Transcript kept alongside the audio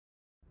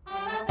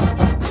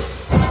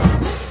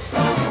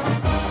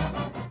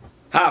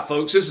Hi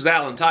folks, this is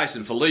Alan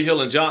Tyson for Lee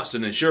Hill &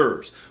 Johnston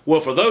Insurers.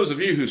 Well, for those of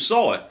you who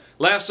saw it,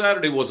 last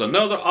Saturday was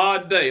another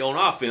odd day on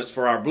offense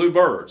for our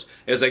Bluebirds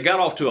as they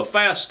got off to a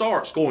fast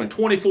start, scoring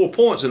 24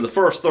 points in the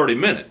first 30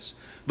 minutes.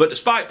 But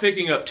despite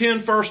picking up 10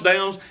 first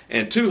downs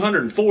and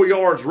 204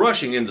 yards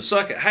rushing in the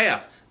second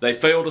half, they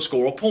failed to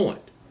score a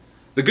point.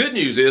 The good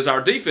news is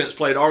our defense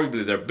played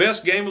arguably their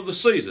best game of the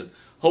season,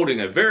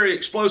 holding a very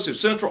explosive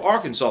Central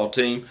Arkansas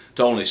team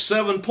to only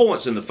 7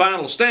 points in the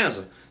final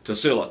stanza to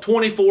seal a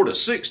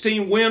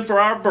 24-16 win for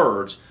our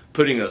Birds,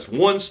 putting us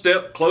one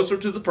step closer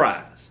to the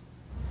prize.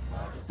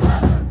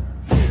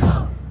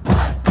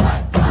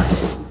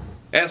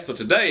 As for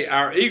today,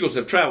 our Eagles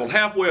have traveled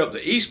halfway up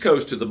the East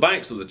Coast to the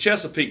banks of the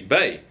Chesapeake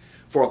Bay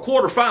for a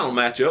quarterfinal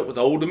matchup with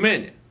Old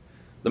Dominion.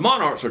 The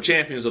Monarchs are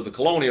champions of the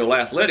Colonial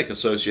Athletic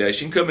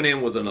Association, coming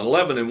in with an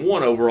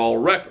 11-1 overall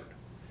record.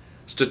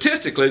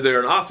 Statistically,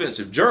 they're an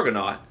offensive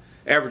juggernaut,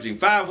 averaging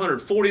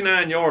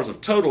 549 yards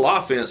of total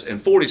offense and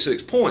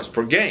 46 points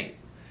per game.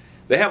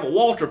 They have a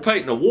Walter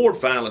Payton Award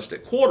finalist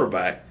at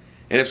quarterback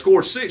and have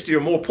scored 60 or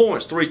more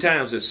points 3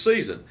 times this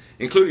season,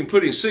 including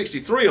putting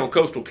 63 on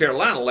Coastal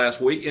Carolina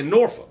last week in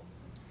Norfolk.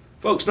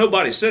 Folks,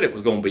 nobody said it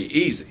was going to be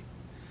easy.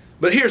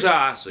 But here's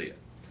how I see it.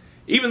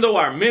 Even though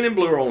our men in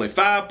blue are only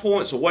 5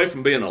 points away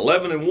from being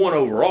 11-1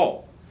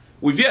 overall,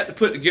 we've yet to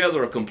put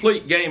together a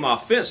complete game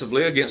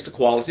offensively against a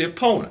quality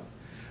opponent.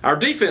 Our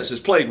defense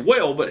has played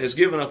well, but has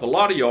given up a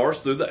lot of yards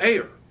through the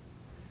air.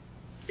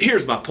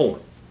 Here's my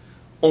point.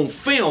 On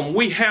film,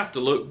 we have to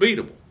look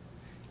beatable.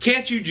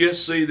 Can't you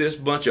just see this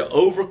bunch of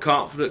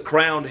overconfident,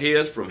 crowned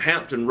heads from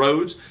Hampton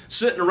Roads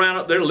sitting around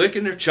up there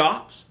licking their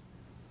chops?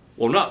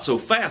 Well, not so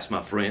fast,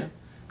 my friend,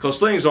 because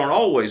things aren't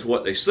always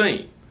what they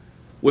seem.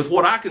 With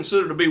what I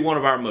consider to be one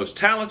of our most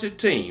talented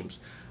teams,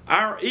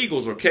 our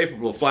Eagles are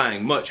capable of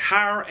flying much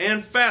higher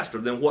and faster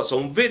than what's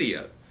on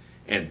video.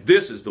 And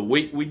this is the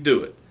week we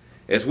do it,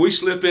 as we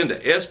slip into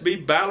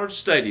SB Ballard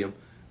Stadium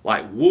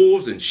like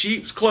wolves in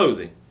sheep's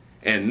clothing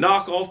and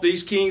knock off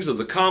these kings of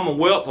the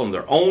Commonwealth on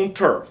their own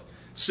turf,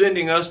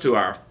 sending us to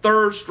our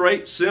 3rd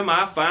straight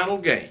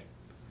semifinal game.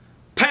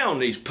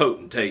 Pound these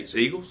potentates,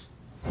 Eagles.